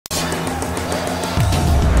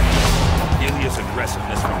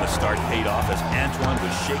guard paid off as Antoine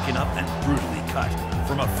was shaken up and brutally cut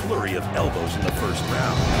from a flurry of elbows in the first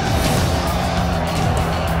round.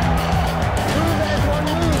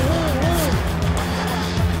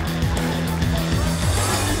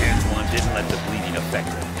 Antoine didn't let the bleeding affect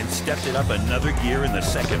him and stepped it up another gear in the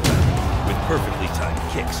second round with perfectly timed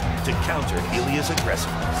kicks to counter Ilya's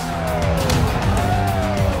aggressiveness.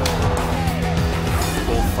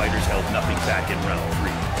 Both fighters held nothing back in round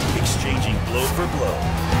 3, exchanging blow for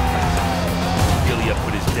blow. Ilya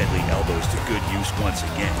put his deadly elbows to good use once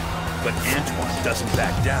again, but Antoine doesn't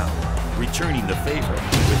back down, returning the favor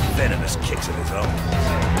with venomous kicks of his own.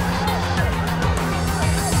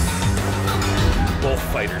 Both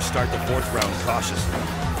fighters start the fourth round cautiously,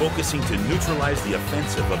 focusing to neutralize the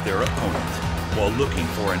offensive of their opponent, while looking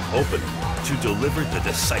for an opening to deliver the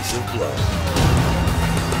decisive blow.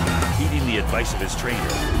 Heeding the advice of his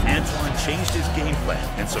trainer, Antoine changed his game plan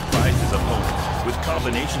and surprised his opponent with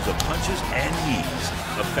combinations of punches and knees,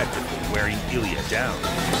 effectively wearing Ilya down.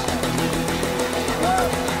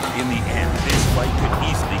 In the end, this fight could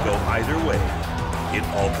easily go either way. It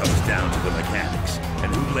all comes down to the mechanics and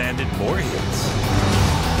who landed more hits.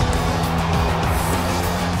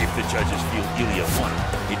 If the judges feel Ilya won,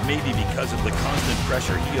 it may be because of the constant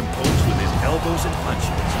pressure he imposed with his elbows and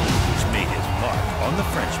punches, which made his mark on the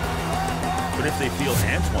Frenchman. But if they feel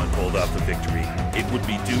Antoine pulled off the victory, it would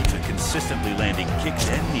be due to consistently landing kicks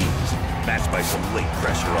and knees, matched by some late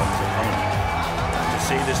pressure on his opponent. To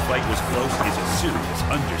say this fight was close is a serious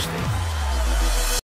understatement.